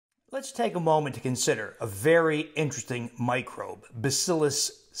Let's take a moment to consider a very interesting microbe,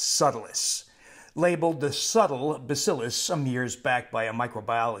 Bacillus subtilis, labeled the subtle bacillus some years back by a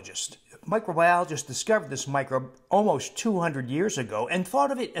microbiologist. Microbiologists discovered this microbe almost 200 years ago and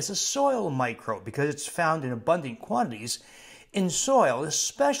thought of it as a soil microbe because it's found in abundant quantities in soil,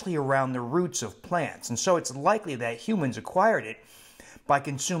 especially around the roots of plants. And so it's likely that humans acquired it by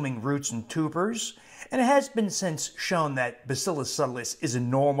consuming roots and tubers. And it has been since shown that Bacillus subtilis is a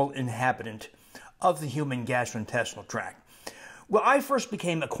normal inhabitant of the human gastrointestinal tract. Well, I first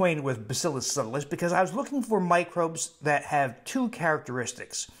became acquainted with Bacillus subtilis because I was looking for microbes that have two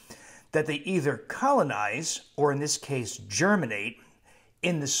characteristics: that they either colonize, or in this case germinate,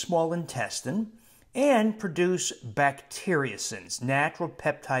 in the small intestine, and produce bacteriocins, natural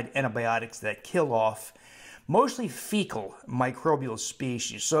peptide antibiotics that kill off mostly fecal microbial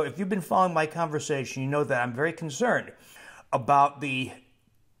species. So if you've been following my conversation, you know that I'm very concerned about the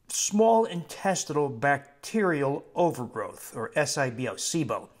small intestinal bacterial overgrowth, or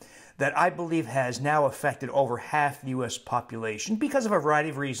SIBO, that I believe has now affected over half the U.S. population because of a variety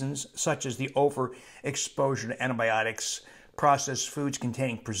of reasons, such as the overexposure to antibiotics, processed foods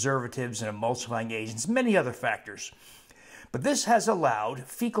containing preservatives and emulsifying agents, many other factors. But this has allowed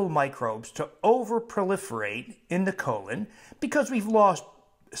fecal microbes to overproliferate in the colon because we've lost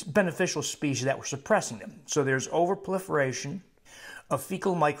beneficial species that were suppressing them. So there's overproliferation of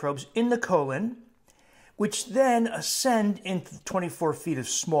fecal microbes in the colon, which then ascend into the 24 feet of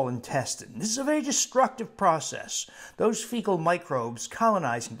small intestine. This is a very destructive process. Those fecal microbes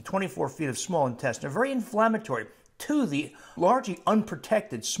colonizing the 24 feet of small intestine are very inflammatory to the largely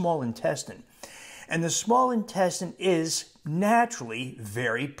unprotected small intestine. And the small intestine is naturally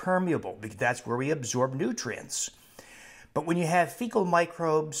very permeable because that's where we absorb nutrients. But when you have fecal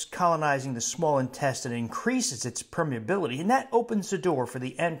microbes colonizing the small intestine, it increases its permeability, and that opens the door for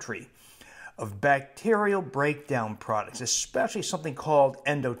the entry of bacterial breakdown products, especially something called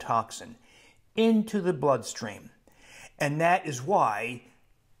endotoxin, into the bloodstream. And that is why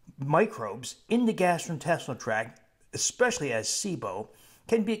microbes in the gastrointestinal tract, especially as SIBO,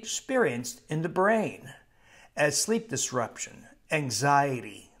 can be experienced in the brain as sleep disruption,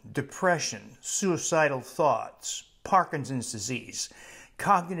 anxiety, depression, suicidal thoughts, Parkinson's disease,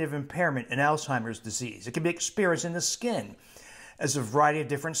 cognitive impairment, and Alzheimer's disease. It can be experienced in the skin as a variety of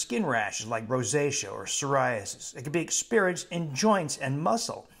different skin rashes like rosacea or psoriasis. It can be experienced in joints and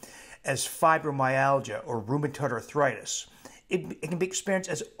muscle as fibromyalgia or rheumatoid arthritis. It can be experienced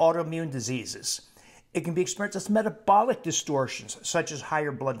as autoimmune diseases. It can be experienced as metabolic distortions, such as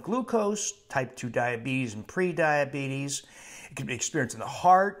higher blood glucose, type 2 diabetes, and prediabetes. It can be experienced in the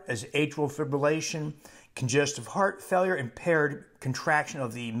heart as atrial fibrillation, congestive heart failure, impaired contraction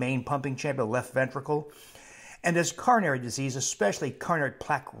of the main pumping chamber, the left ventricle, and as coronary disease, especially coronary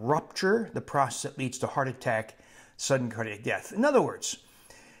plaque rupture, the process that leads to heart attack, sudden cardiac death. In other words,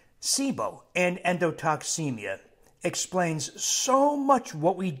 SIBO and endotoxemia explains so much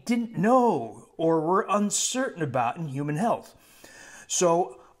what we didn't know or were uncertain about in human health.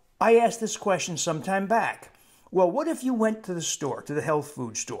 So I asked this question some time back. Well, what if you went to the store, to the health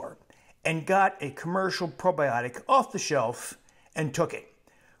food store, and got a commercial probiotic off the shelf and took it?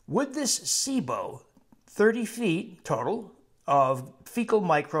 Would this SIBO, 30 feet total of fecal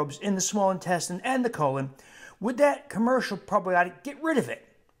microbes in the small intestine and the colon, would that commercial probiotic get rid of it?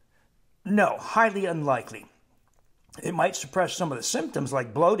 No, highly unlikely. It might suppress some of the symptoms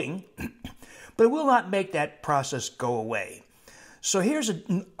like bloating, but it will not make that process go away. So here's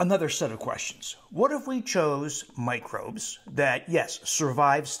another set of questions. What if we chose microbes that, yes,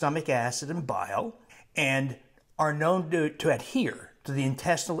 survive stomach acid and bile and are known to adhere to the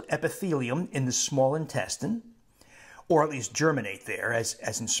intestinal epithelium in the small intestine, or at least germinate there,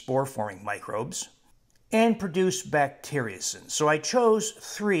 as in spore-forming microbes, and produce bacteriocins? So I chose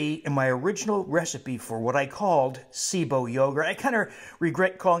 3 in my original recipe for what I called SIBO Yogurt. I kind of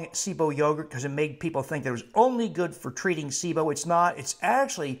regret calling it SIBO Yogurt because it made people think that it was only good for treating SIBO. It's not. It's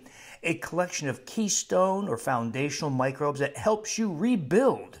actually a collection of keystone or foundational microbes that helps you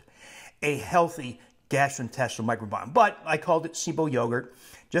rebuild a healthy gastrointestinal microbiome. But I called it SIBO Yogurt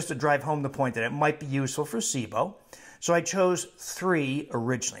just to drive home the point that it might be useful for SIBO. So I chose 3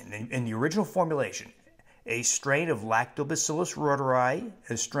 originally in the original formulation: a strain of Lactobacillus reuteri,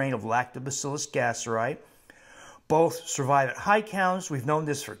 a strain of Lactobacillus gasseri. Both survive at high counts. We've known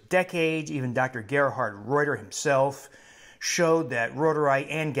this for decades. Even Dr. Gerhard Reuter himself showed that reuteri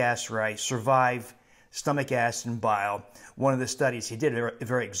and gasseri survive stomach acid and bile. One of the studies he did, a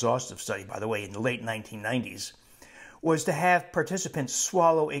very exhaustive study, by the way, in the late 1990s, was to have participants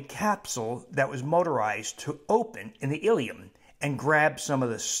swallow a capsule that was motorized to open in the ileum and grab some of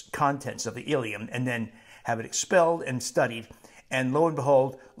the contents of the ileum and then have it expelled and studied, and lo and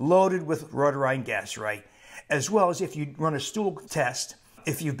behold, loaded with reuteri and gasseri, as well as if you run a stool test,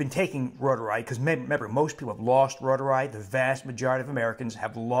 if you've been taking reuteri, because remember, most people have lost reuteri. The vast majority of Americans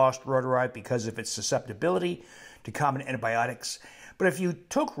have lost reuteri because of its susceptibility to common antibiotics. But if you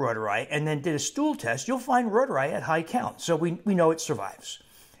took reuteri and then did a stool test, you'll find reuteri at high count. So we know it survives.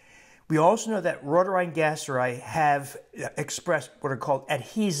 We also know that reuteri and gasseri have expressed what are called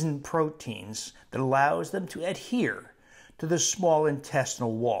adhesin proteins that allows them to adhere to the small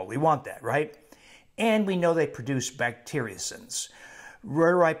intestinal wall. We want that, right? And we know they produce bacteriocins.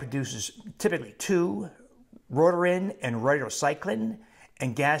 Reuteri produces typically 2, reuteri and reutirocycline,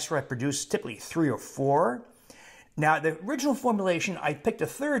 and gasseri produces typically 3 or 4. Now, the original formulation, I picked a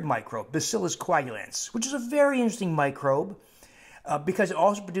third microbe, Bacillus coagulans, which is a very interesting microbe because it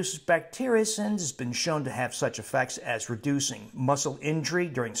also produces bacteriocins. It's been shown to have such effects as reducing muscle injury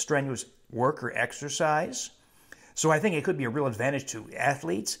during strenuous work or exercise. So I think it could be a real advantage to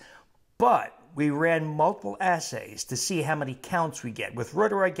athletes, but we ran multiple assays to see how many counts we get. With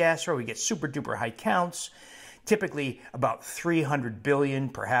reuteri gasseri, we get super duper high counts, typically about 300 billion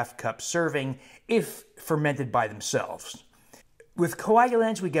per half cup serving if fermented by themselves. With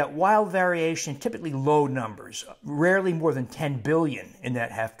coagulans, we get wild variation, typically low numbers, rarely more than 10 billion in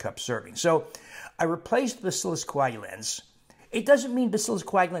that half cup serving. So I replaced Bacillus coagulans. It doesn't mean Bacillus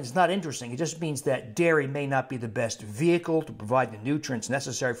coagulans is not interesting. It just means that dairy may not be the best vehicle to provide the nutrients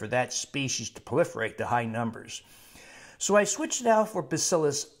necessary for that species to proliferate to high numbers. So I switched it out for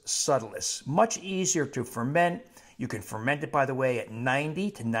Bacillus subtilis. Much easier to ferment. You can ferment it, by the way, at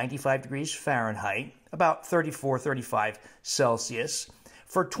 90 to 95 degrees Fahrenheit, about 34, 35 Celsius,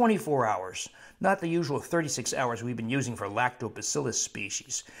 for 24 hours. Not the usual 36 hours we've been using for lactobacillus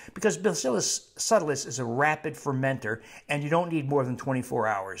species, because Bacillus subtilis is a rapid fermenter and you don't need more than 24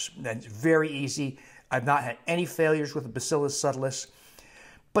 hours. That's very easy. I've not had any failures with the Bacillus subtilis.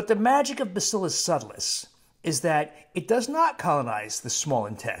 But the magic of Bacillus subtilis is that it does not colonize the small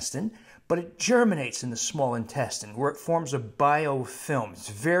intestine, but it germinates in the small intestine where it forms a biofilm. It's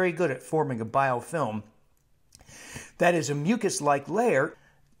very good at forming a biofilm that is a mucus-like layer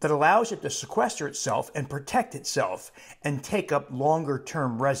that allows it to sequester itself and protect itself and take up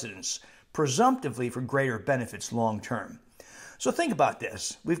longer-term residence, presumptively for greater benefits long-term. So think about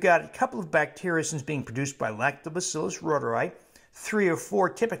this. We've got a couple of bacteriocins being produced by Lactobacillus reuteri, 3 or 4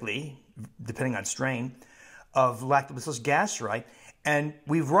 typically, depending on strain, of Lactobacillus gasseri, and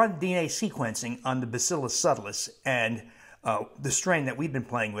we've run DNA sequencing on the Bacillus subtilis, and the strain that we've been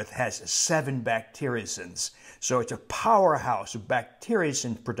playing with has 7 bacteriocins. So it's a powerhouse of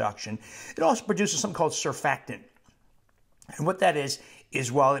bacteriocin production. It also produces something called surfactant. And what that is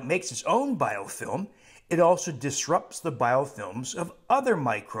while it makes its own biofilm, it also disrupts the biofilms of other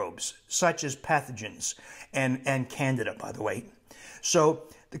microbes, such as pathogens and Candida, by the way. So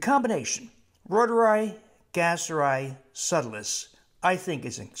the combination, reuteri, gasseri, subtilis, I think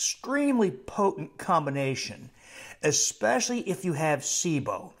is an extremely potent combination, especially if you have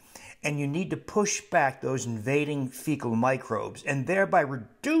SIBO and you need to push back those invading fecal microbes and thereby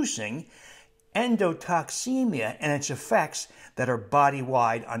reducing endotoxemia and its effects that are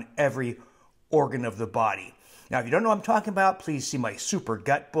body-wide on every organ of the body. Now, if you don't know what I'm talking about, please see my Super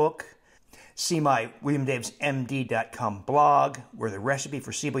Gut book. See my WilliamDavesMD.com blog, where the recipe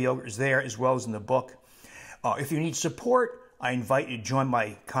for SIBO yogurt is there, as well as in the book. If you need support, I invite you to join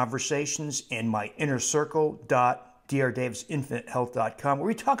my conversations in my inner circle.drdavisinfinitehealth.com, where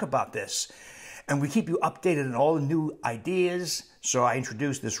we talk about this. And we keep you updated on all the new ideas. So I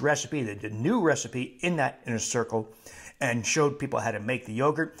introduced this recipe, the new recipe in that inner circle, and showed people how to make the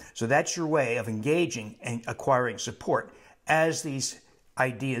yogurt. So that's your way of engaging and acquiring support as these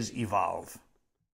ideas evolve.